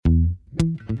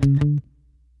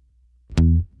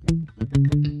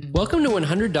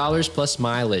$100 Plus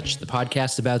Mileage, the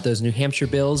podcast about those New Hampshire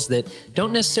bills that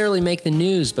don't necessarily make the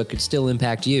news but could still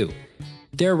impact you.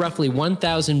 There are roughly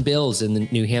 1,000 bills in the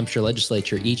New Hampshire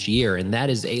legislature each year, and that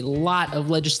is a lot of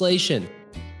legislation.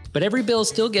 But every bill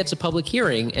still gets a public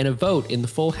hearing and a vote in the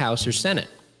full House or Senate.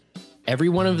 Every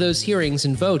one of those hearings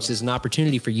and votes is an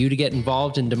opportunity for you to get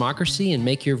involved in democracy and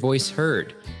make your voice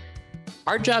heard.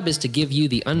 Our job is to give you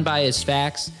the unbiased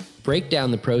facts, break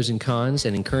down the pros and cons,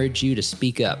 and encourage you to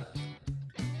speak up.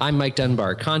 I'm Mike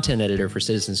Dunbar, content editor for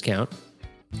Citizens Count.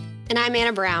 And I'm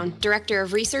Anna Brown, director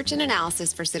of research and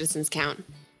analysis for Citizens Count.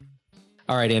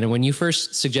 All right, Anna, when you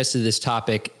first suggested this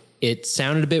topic, it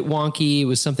sounded a bit wonky. It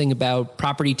was something about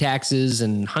property taxes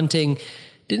and hunting.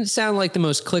 Didn't sound like the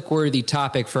most click-worthy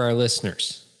topic for our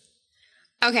listeners.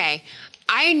 Okay,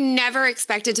 I never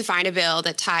expected to find a bill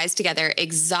that ties together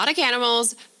exotic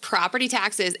animals, property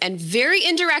taxes, and very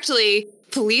indirectly,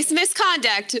 police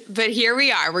misconduct, but here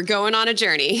we are. We're going on a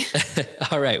journey.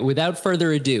 All right, without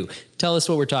further ado, tell us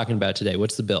what we're talking about today.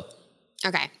 What's the bill?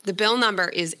 Okay, the bill number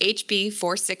is HB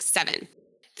 467.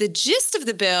 The gist of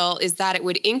the bill is that it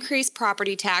would increase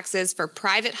property taxes for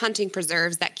private hunting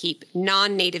preserves that keep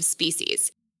non-native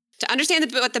species. To understand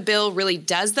what the bill really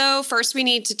does, though, first we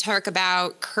need to talk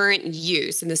about current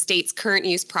use and the state's current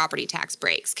use property tax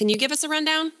breaks. Can you give us a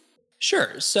rundown?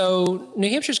 Sure. So New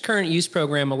Hampshire's current use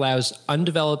program allows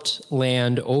undeveloped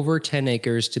land over 10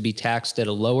 acres to be taxed at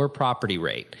a lower property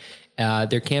rate.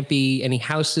 There can't be any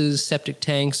houses, septic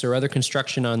tanks, or other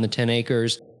construction on the 10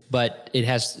 acres, but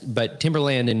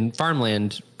timberland and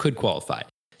farmland could qualify.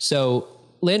 So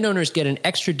landowners get an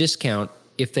extra discount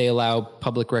if they allow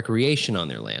public recreation on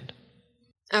their land.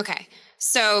 Okay.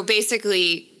 So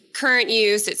basically, current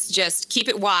use, it's just keep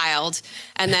it wild.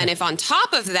 And then if on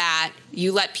top of that,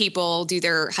 you let people do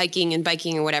their hiking and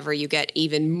biking and whatever, you get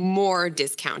even more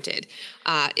discounted.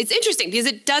 It's interesting because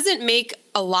it doesn't make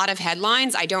a lot of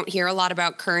headlines. I don't hear a lot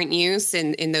about current use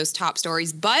in those top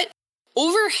stories, but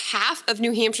over half of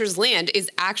New Hampshire's land is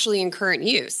actually in current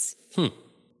use.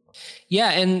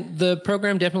 Yeah, and the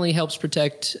program definitely helps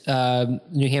protect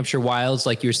New Hampshire wilds,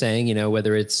 like you're saying,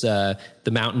 whether it's the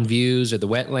mountain views or the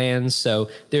wetlands. So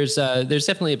there's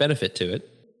definitely a benefit to it.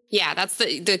 Yeah, that's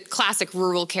the classic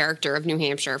rural character of New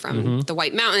Hampshire, from the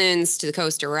White Mountains to the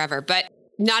coast or wherever. But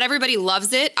not everybody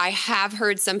loves it. I have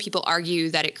heard some people argue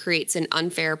that it creates an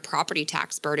unfair property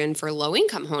tax burden for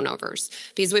low-income homeowners.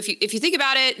 Because if you think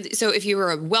about it, so if you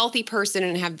were a wealthy person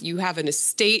and you have an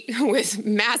estate with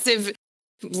massive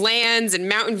lands and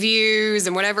mountain views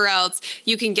and whatever else,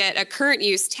 you can get a current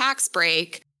use tax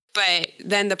break, but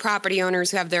then the property owners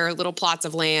who have their little plots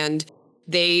of land,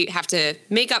 they have to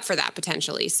make up for that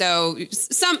potentially. So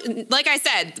like I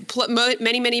said,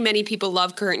 many people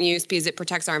love current use because it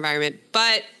protects our environment.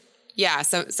 But yeah,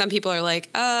 so some people are like,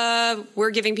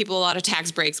 we're giving people a lot of tax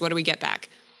breaks. What do we get back?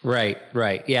 Right.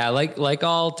 Yeah, like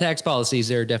all tax policies,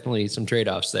 there are definitely some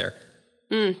trade-offs there.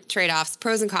 Trade-offs,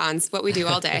 pros and cons, what we do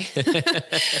all day.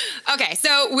 Okay,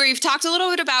 so we've talked a little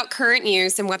bit about current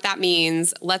use and what that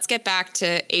means. Let's get back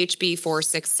to HB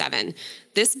 467.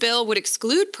 This bill would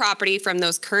exclude property from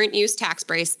those current use tax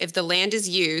breaks if the land is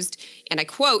used, and I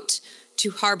quote,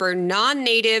 to harbor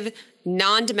non-native,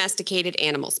 non-domesticated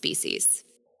animal species.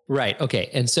 Right, okay.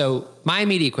 And so my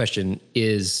immediate question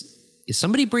is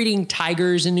somebody breeding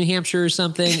tigers in New Hampshire or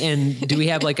something? And do we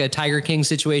have like a Tiger King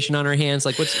situation on our hands?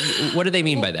 Like what do they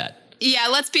mean by that? Yeah,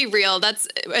 let's be real. That's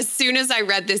as soon as I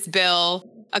read this bill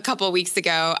a couple of weeks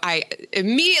ago,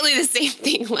 immediately the same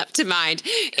thing leapt to mind.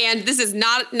 And this is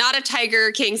not a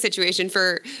Tiger King situation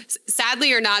for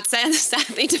sadly or not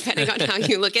sadly, depending on how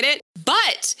you look at it.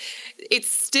 But it's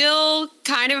still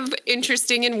kind of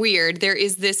interesting and weird. There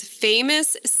is this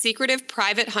famous secretive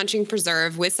private hunting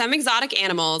preserve with some exotic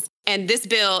animals, and this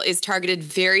bill is targeted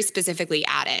very specifically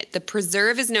at it. The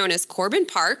preserve is known as Corbin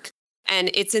Park,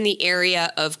 and it's in the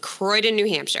area of Croydon, New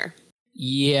Hampshire.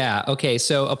 Yeah. Okay.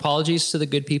 So apologies to the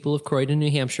good people of Croydon,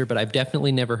 New Hampshire, but I've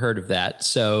definitely never heard of that.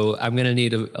 So I'm going to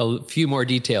need a few more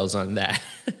details on that.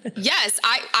 Yes.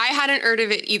 I hadn't heard of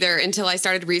it either until I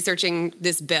started researching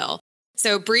this bill.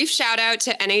 So brief shout out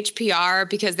to NHPR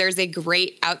because there's a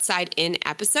great Outside In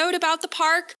episode about the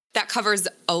park that covers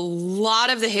a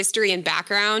lot of the history and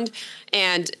background.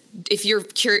 And if you're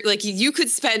curious, like you could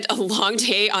spend a long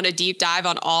day on a deep dive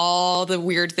on all the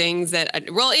weird things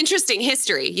interesting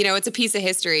history. It's a piece of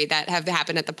history that have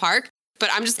happened at the park. But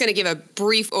I'm just going to give a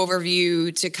brief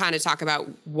overview to kind of talk about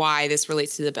why this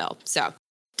relates to the bill. So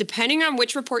depending on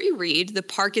which report you read, the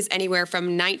park is anywhere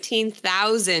from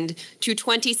 19,000 to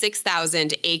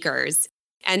 26,000 acres.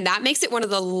 And that makes it one of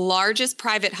the largest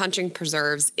private hunting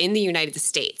preserves in the United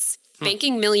States.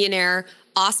 banking millionaire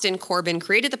Austin Corbin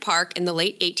created the park in the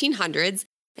late 1800s,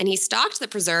 and he stocked the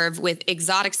preserve with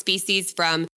exotic species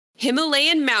from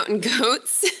Himalayan mountain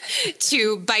goats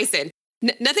to bison.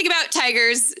 Nothing about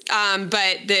tigers,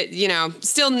 but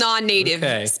still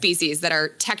non-native species that are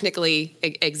technically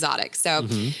exotic. So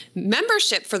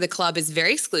membership for the club is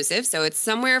very exclusive. So it's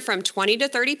somewhere from 20 to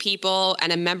 30 people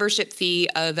and a membership fee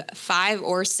of 5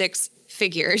 or 6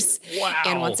 figures. Wow.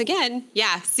 And once again,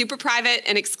 super private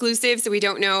and exclusive. So we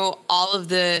don't know all of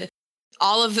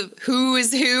who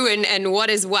is who and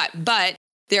what is what. But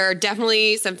there are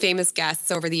definitely some famous guests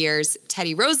over the years.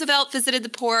 Teddy Roosevelt visited the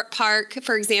park,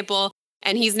 for example,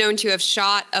 and he's known to have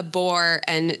shot a boar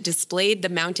and displayed the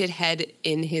mounted head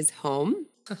in his home.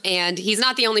 And he's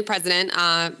not the only president.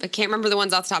 I can't remember the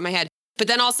ones off the top of my head. But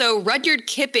then also Rudyard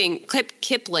Kipling,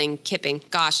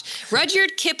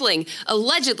 Rudyard Kipling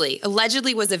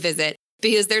allegedly was a visit,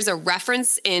 because there's a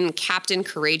reference in Captain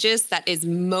Courageous that is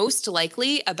most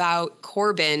likely about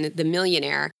Corbin, the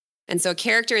millionaire. And so a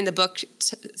character in the book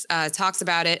talks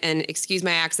about it, and excuse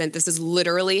my accent, this is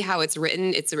literally how it's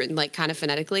written. It's written like kind of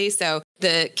phonetically. So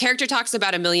the character talks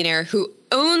about a millionaire who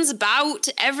owns about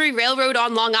every railroad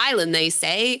on Long Island, they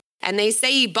say. And they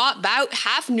say he bought about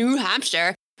half New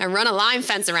Hampshire and run a line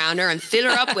fence around her and fill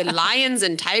her up with lions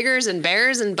and tigers and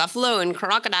bears and buffalo and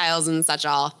crocodiles and such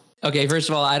all. Okay, first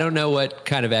of all, I don't know what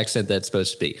kind of accent that's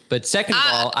supposed to be. But second of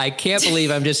all, I can't believe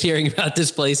I'm just hearing about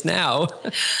this place now.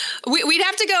 We'd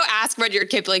have to go ask Rudyard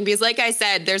Kipling, because like I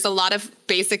said, there's a lot of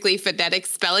basically phonetic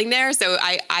spelling there. So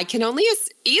I can only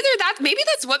maybe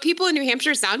that's what people in New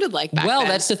Hampshire sounded like back then.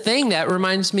 That's the thing. That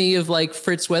reminds me of like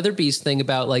Fritz Weatherby's thing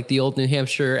about like the old New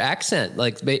Hampshire accent.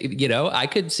 Like, I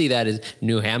could see that as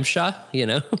New Hampshire,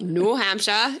 New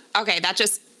Hampshire. Okay,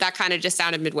 that kind of just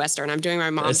sounded Midwestern. I'm doing my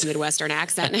mom's Midwestern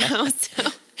accent now. It's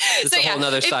a whole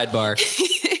nother sidebar.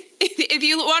 If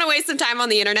you want to waste some time on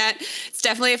the internet, it's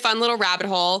definitely a fun little rabbit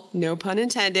hole. No pun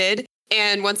intended.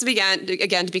 And once again,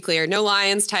 to be clear, no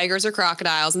lions, tigers, or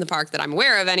crocodiles in the park that I'm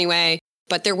aware of anyway.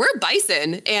 But there were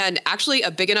bison, and actually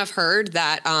a big enough herd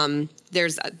that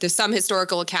there's some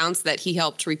historical accounts that he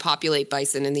helped repopulate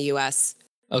bison in the U.S.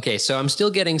 Okay, so I'm still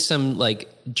getting some like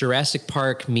Jurassic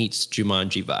Park meets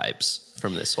Jumanji vibes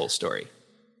from this whole story.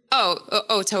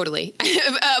 Oh, totally.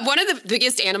 One of the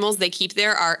biggest animals they keep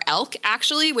there are elk,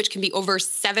 actually, which can be over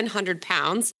 700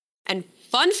 pounds. And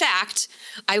fun fact,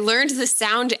 I learned the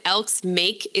sound elks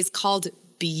make is called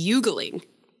bugling.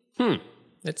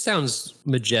 That sounds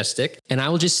majestic. And I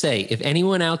will just say, if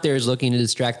anyone out there is looking to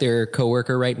distract their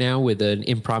coworker right now with an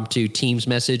impromptu Teams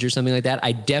message or something like that,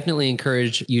 I definitely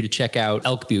encourage you to check out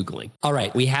elk bugling. All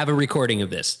right, we have a recording of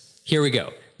this. Here we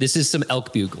go. This is some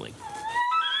elk bugling.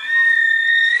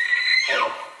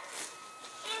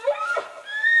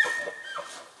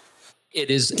 It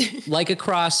is like a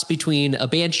cross between a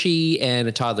banshee and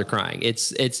a toddler crying.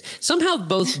 It's somehow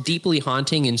both deeply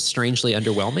haunting and strangely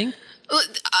underwhelming.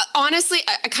 Honestly,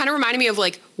 it kind of reminded me of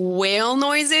like whale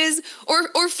noises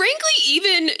or frankly,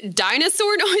 even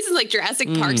dinosaur noises, like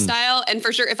Jurassic Park style. And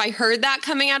for sure, if I heard that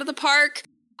coming out of the park,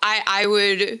 I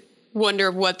would wonder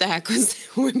what the heck was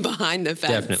behind the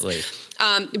fence. Definitely.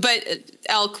 But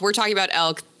elk, we're talking about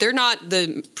elk. They're not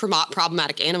the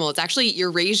problematic animal. It's actually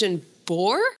Eurasian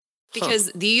boar,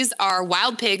 because these are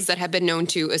wild pigs that have been known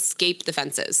to escape the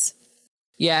fences.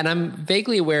 Yeah, and I'm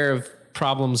vaguely aware of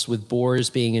problems with boars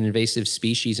being an invasive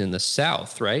species in the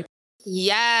South, right?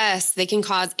 Yes, they can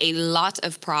cause a lot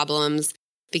of problems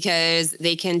because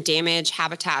they can damage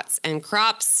habitats and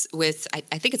crops with, I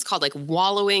think it's called like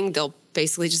wallowing. They'll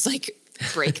basically just like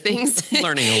break things.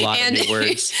 Learning a lot of new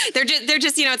words. They're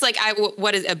just it's like,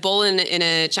 what is a bull in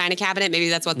a china cabinet? Maybe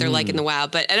that's what they're like in the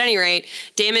wild. But at any rate,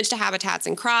 damage to habitats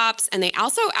and crops. And they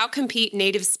also outcompete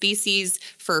native species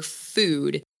for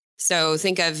food. So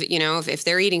think of, if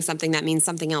they're eating something, that means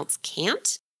something else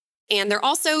can't. And they're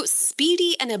also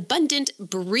speedy and abundant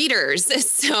breeders.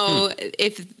 So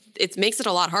if it makes it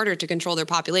a lot harder to control their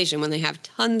population when they have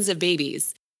tons of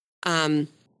babies.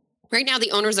 Right now,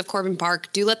 the owners of Corbin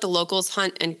Park do let the locals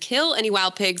hunt and kill any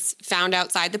wild pigs found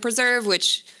outside the preserve,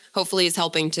 which hopefully is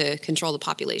helping to control the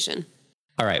population.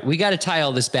 All right, we got to tie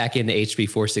all this back into HB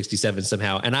 467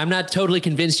 somehow. And I'm not totally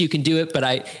convinced you can do it, but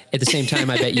at the same time,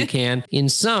 I bet you can. In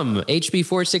sum, HB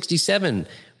 467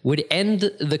 would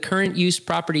end the current use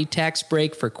property tax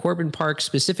break for Corbin Park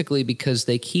specifically because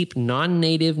they keep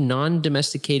non-native,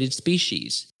 non-domesticated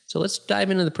species. So let's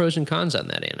dive into the pros and cons on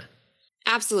that, Anna.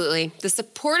 Absolutely. The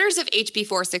supporters of HB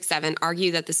 467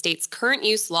 argue that the state's current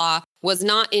use law was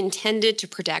not intended to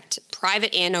protect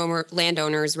private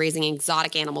landowners raising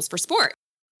exotic animals for sport.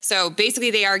 So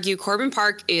basically, they argue Corbin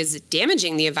Park is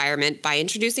damaging the environment by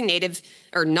introducing native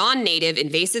or non-native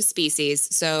invasive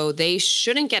species, so they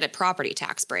shouldn't get a property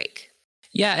tax break.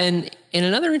 Yeah, and in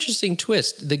another interesting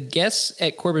twist, the guests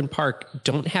at Corbin Park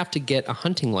don't have to get a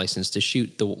hunting license to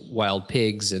shoot the wild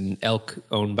pigs and elk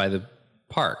owned by the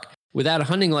park. Without a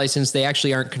hunting license, they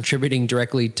actually aren't contributing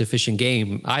directly to Fish and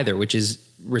Game either, which is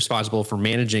responsible for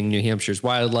managing New Hampshire's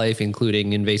wildlife,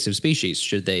 including invasive species,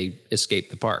 should they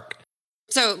escape the park.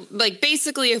 So,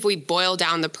 basically, if we boil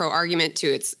down the pro argument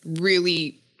to its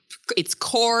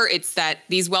core, it's that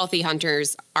these wealthy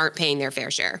hunters aren't paying their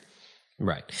fair share.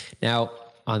 Right. Now,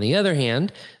 on the other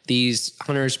hand, these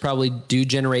hunters probably do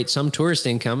generate some tourist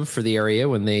income for the area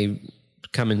when they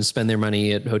come and spend their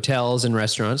money at hotels and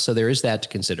restaurants. So there is that to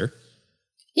consider.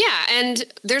 Yeah, and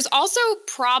there's also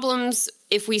problems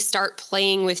if we start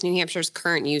playing with New Hampshire's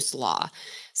current use law.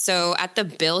 So at the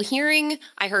bill hearing,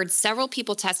 I heard several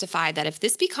people testify that if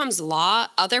this becomes law,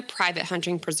 other private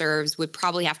hunting preserves would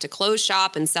probably have to close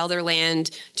shop and sell their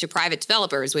land to private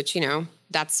developers, which,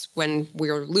 that's when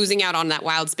we're losing out on that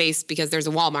wild space because there's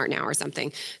a Walmart now or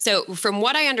something. So from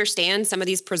what I understand, some of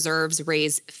these preserves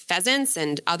raise pheasants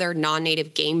and other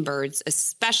non-native game birds,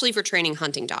 especially for training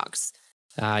hunting dogs.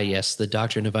 Ah, yes, the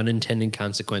doctrine of unintended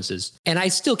consequences. And I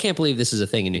still can't believe this is a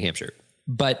thing in New Hampshire.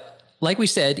 But like we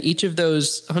said, each of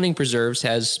those hunting preserves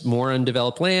has more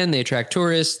undeveloped land. They attract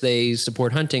tourists, they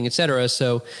support hunting, etc.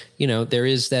 So, there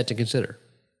is that to consider.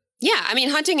 Yeah,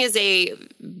 hunting is a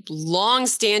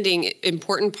long-standing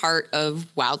important part of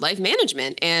wildlife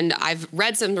management. And I've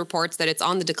read some reports that it's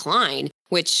on the decline,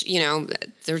 which,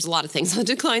 there's a lot of things on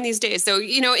decline these days. So,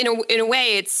 in a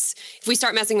way, it's if we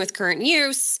start messing with current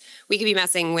use, we could be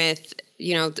messing with,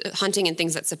 hunting and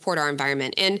things that support our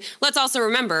environment. And let's also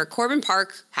remember, Corbin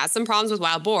Park has some problems with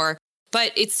wild boar,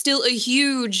 but it's still a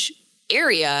huge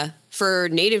area for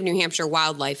native New Hampshire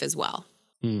wildlife as well.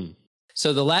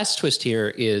 So the last twist here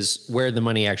is where the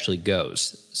money actually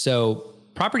goes. So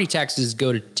property taxes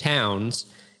go to towns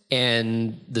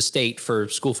and the state for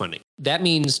school funding. That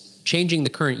means changing the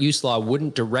current use law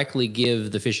wouldn't directly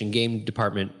give the Fish and Game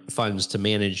Department funds to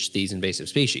manage these invasive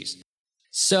species.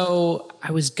 So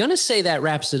I was going to say that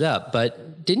wraps it up,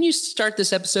 but didn't you start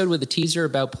this episode with a teaser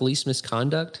about police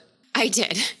misconduct? I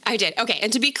did. Okay,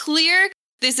 and to be clear,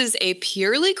 this is a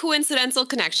purely coincidental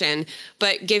connection,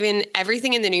 but given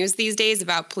everything in the news these days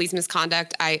about police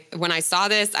misconduct, when I saw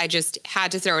this, I just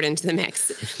had to throw it into the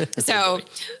mix. So,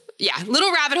 yeah,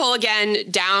 little rabbit hole again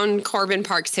down Corbin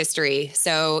Park's history.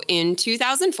 So in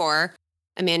 2004,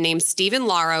 a man named Stephen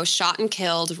Lauro shot and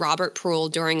killed Robert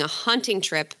Proul during a hunting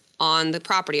trip on the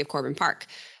property of Corbin Park.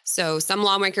 So some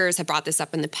lawmakers have brought this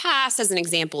up in the past as an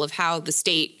example of how the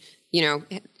state,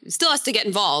 still has to get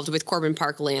involved with Corbin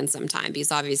Park land sometime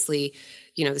because obviously,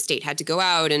 the state had to go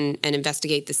out and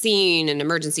investigate the scene and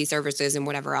emergency services and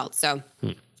whatever else. So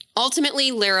ultimately,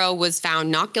 Lauro was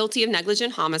found not guilty of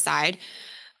negligent homicide,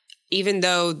 even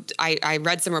though I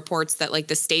read some reports that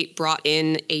the state brought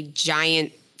in a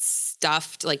giant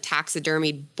stuffed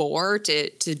taxidermied boar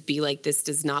to be this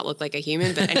does not look like a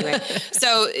human. But anyway,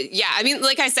 so yeah,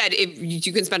 like I said,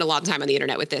 you can spend a lot of time on the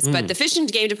internet with this, but the Fish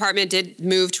and Game Department did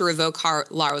move to revoke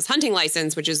Lauro's hunting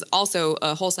license, which is also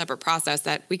a whole separate process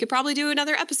that we could probably do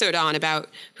another episode on about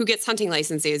who gets hunting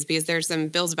licenses because there's some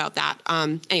bills about that.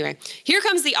 Anyway, here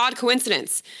comes the odd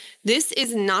coincidence. This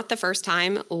is not the first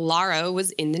time Lauro was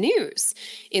in the news.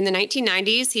 In the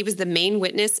 1990s, he was the main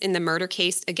witness in the murder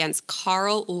case against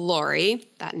Carl Laurie.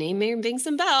 That name may ring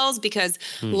some bells because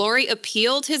Laurie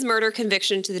appealed his murder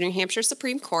conviction to the New Hampshire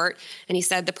Supreme Court, and he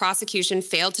said the prosecution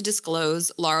failed to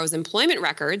disclose Lauro's employment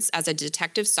records as a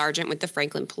detective sergeant with the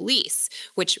Franklin Police,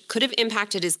 which could have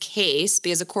impacted his case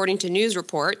because according to news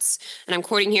reports, and I'm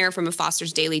quoting here from a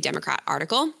Foster's Daily Democrat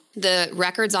article, the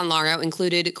records on Lauro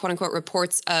included, quote-unquote,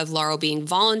 reports of Lauro being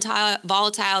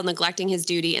volatile, neglecting his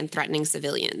duty, and threatening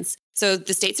civilians. So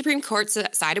the state Supreme Court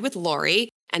sided with Laurie,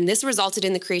 and this resulted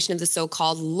in the creation of the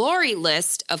so-called Laurie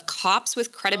list of cops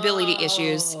with credibility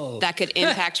issues that could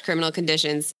impact criminal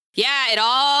conditions. Yeah, it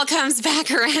all comes back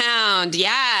around.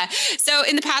 Yeah. So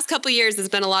in the past couple of years, there's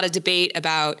been a lot of debate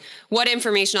about what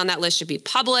information on that list should be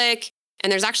public.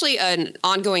 And there's actually an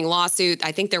ongoing lawsuit.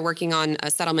 I think they're working on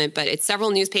a settlement, but it's several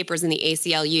newspapers in the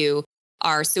ACLU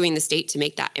are suing the state to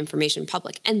make that information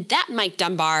public. And that, Mike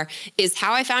Dunbar, is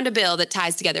how I found a bill that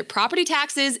ties together property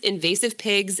taxes, invasive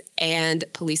pigs, and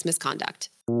police misconduct.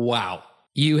 Wow.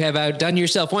 You have outdone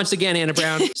yourself once again, Anna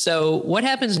Brown. So what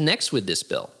happens next with this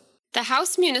bill? The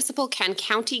House Municipal Kent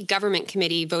County Government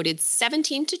Committee voted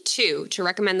 17-2 to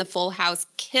recommend the full House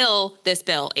kill this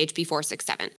bill, HB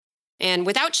 467. And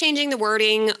without changing the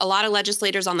wording, a lot of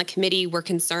legislators on the committee were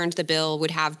concerned the bill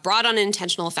would have broad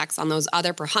unintentional effects on those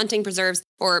other hunting preserves,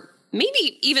 or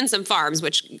maybe even some farms,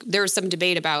 which there was some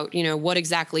debate about, what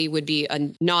exactly would be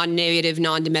a non-native,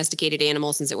 non-domesticated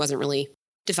animal, since it wasn't really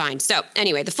defined. So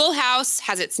anyway, the full House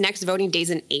has its next voting days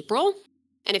in April.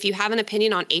 And if you have an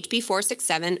opinion on HB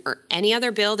 467 or any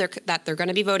other bill that they're going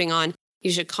to be voting on,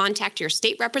 you should contact your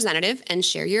state representative and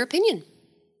share your opinion.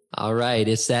 All right,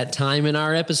 it's that time in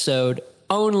our episode,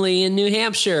 only in New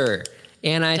Hampshire.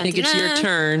 And I think it's your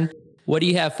turn. What do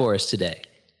you have for us today?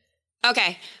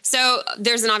 Okay, so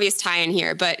there's an obvious tie-in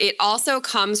here, but it also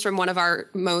comes from one of our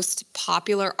most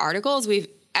popular articles we've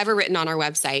ever written on our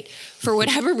website. For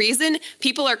whatever reason,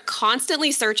 people are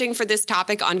constantly searching for this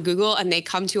topic on Google, and they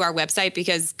come to our website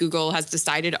because Google has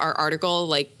decided our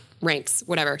article ranks,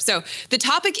 whatever. So the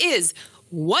topic is,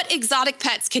 what exotic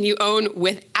pets can you own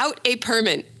without a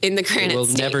permit in the Granite State? It will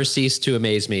never cease to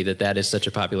amaze me that is such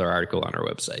a popular article on our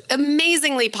website.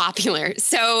 Amazingly popular.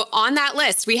 So on that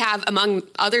list, we have, among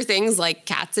other things like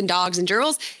cats and dogs and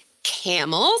gerbils,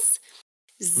 camels,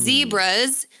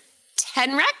 zebras,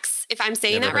 tenrecs, if I'm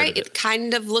saying that right. It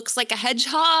kind of looks like a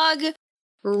hedgehog.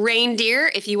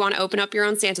 Reindeer, if you want to open up your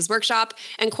own Santa's workshop,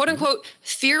 and quote unquote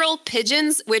feral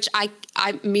pigeons, which I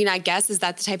guess is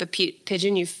that the type of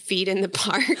pigeon you feed in the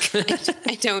park?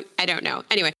 I don't know.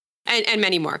 Anyway, and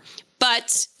many more.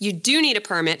 But you do need a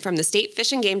permit from the State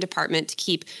Fish and Game Department to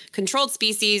keep controlled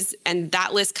species, and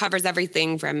that list covers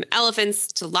everything from elephants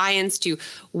to lions to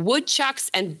woodchucks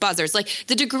and buzzards.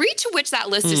 The degree to which that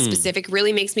list is specific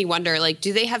really makes me wonder,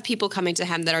 do they have people coming to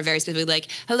him that are very specifically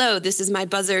hello, this is my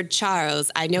buzzard Charles.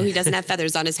 I know he doesn't have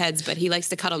feathers on his heads, but he likes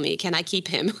to cuddle me. Can I keep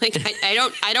him? I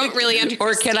don't really understand.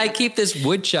 Or can I keep this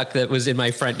woodchuck that was in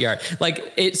my front yard?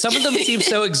 Some of them seem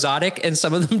so exotic, and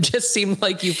some of them just seem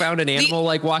like you found an animal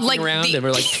walking around. And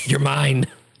we're you're mine.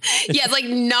 Yeah, it's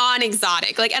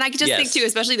non-exotic. And I could just think too,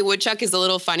 especially the woodchuck is a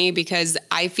little funny because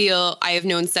I feel I have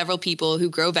known several people who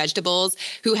grow vegetables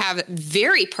who have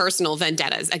very personal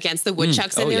vendettas against the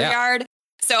woodchucks in their yard.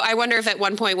 So I wonder if at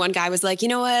one point one guy was you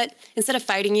know what? Instead of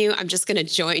fighting you, I'm just going to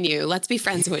join you. Let's be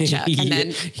friends, woodchuck. And then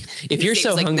if you're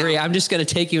so hungry, no. I'm just going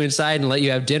to take you inside and let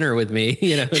you have dinner with me.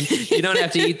 You don't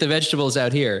have to eat the vegetables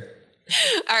out here.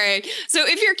 All right. So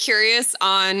if you're curious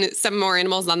on some more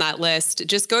animals on that list,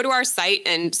 just go to our site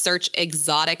and search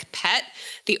exotic pet.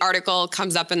 The article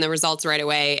comes up in the results right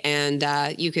away, and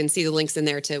you can see the links in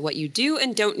there to what you do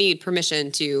and don't need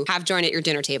permission to have join at your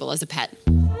dinner table as a pet.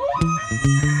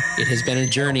 It has been a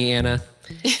journey, Anna.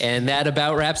 And that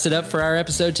about wraps it up for our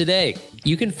episode today.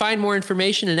 You can find more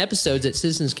information and episodes at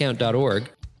citizenscount.org.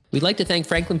 We'd like to thank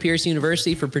Franklin Pierce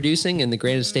University for producing and the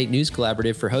Granite State News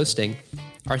Collaborative for hosting.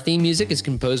 Our theme music is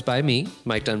composed by me,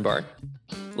 Mike Dunbar.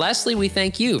 Lastly, we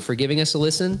thank you for giving us a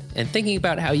listen and thinking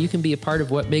about how you can be a part of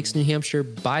what makes New Hampshire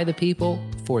by the people,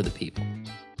 for the people.